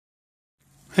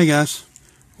Hey guys,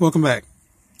 welcome back.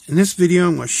 In this video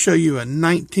I'm going to show you a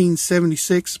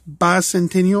 1976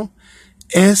 Bicentennial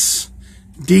S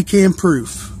decam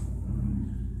proof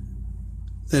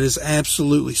that is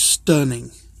absolutely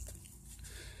stunning.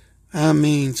 I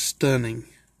mean stunning.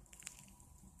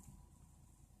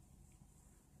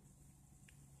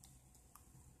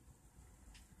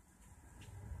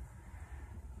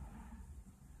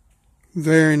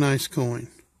 Very nice coin.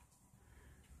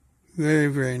 Very,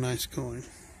 very nice coin.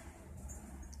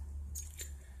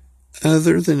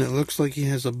 Other than it looks like he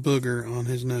has a booger on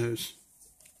his nose.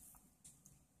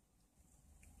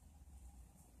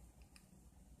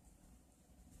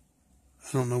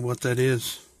 I don't know what that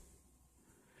is.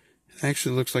 It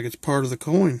actually looks like it's part of the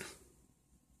coin.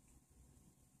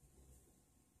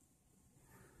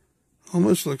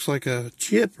 Almost looks like a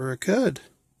chip or a cud.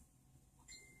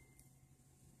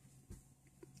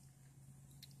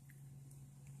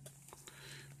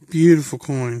 Beautiful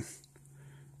coin.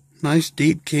 Nice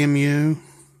deep cameo.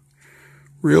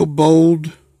 Real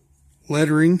bold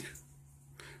lettering.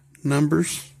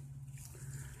 Numbers.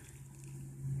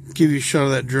 Give you a shot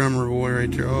of that drummer boy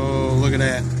right there. Oh, look at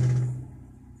that.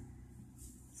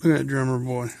 Look at that drummer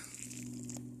boy.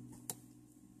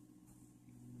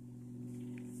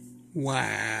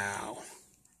 Wow.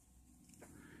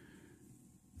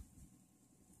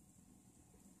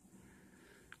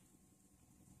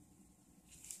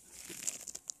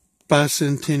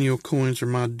 Bicentennial coins are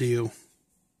my deal.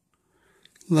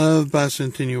 Love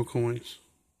bicentennial coins.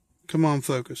 Come on,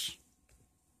 focus.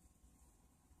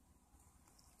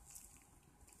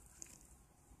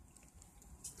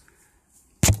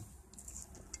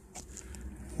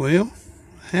 Well,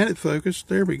 I had it focused.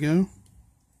 There we go.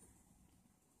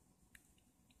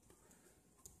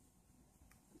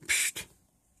 Psst.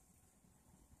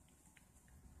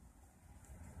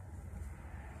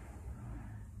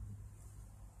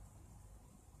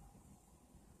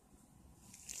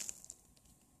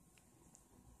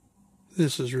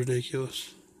 This is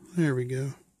ridiculous. There we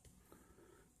go.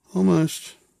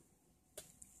 Almost.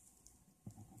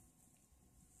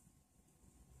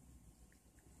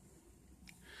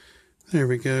 There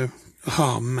we go.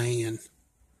 Oh, man.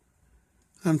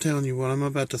 I'm telling you what, I'm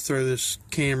about to throw this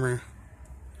camera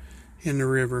in the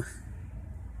river.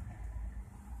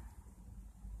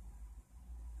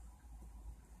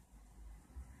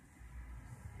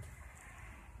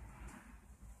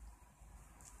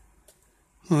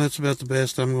 Well, that's about the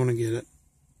best I'm going to get it.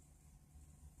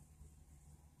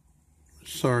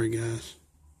 Sorry, guys.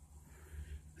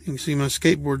 You can see my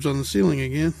skateboard's on the ceiling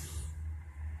again.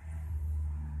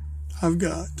 I've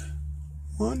got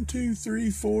 1, 2, 3,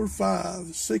 4, 5,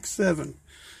 6, 7.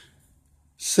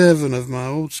 7 of my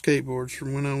old skateboards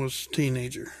from when I was a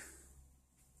teenager.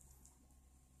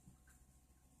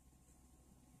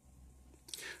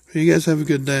 Well, you guys have a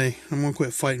good day. I'm going to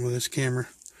quit fighting with this camera.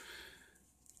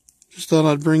 Just thought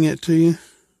I'd bring it to you.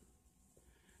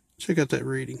 Check out that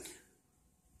reading.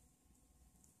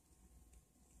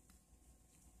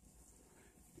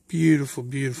 Beautiful,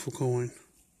 beautiful coin.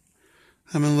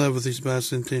 I'm in love with these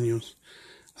bicentennials.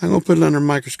 I'm going to put it under a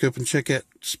microscope and check that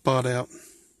spot out.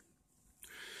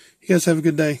 You guys have a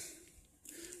good day.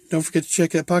 Don't forget to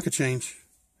check that pocket change,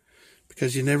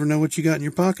 because you never know what you got in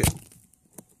your pocket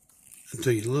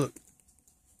until you look.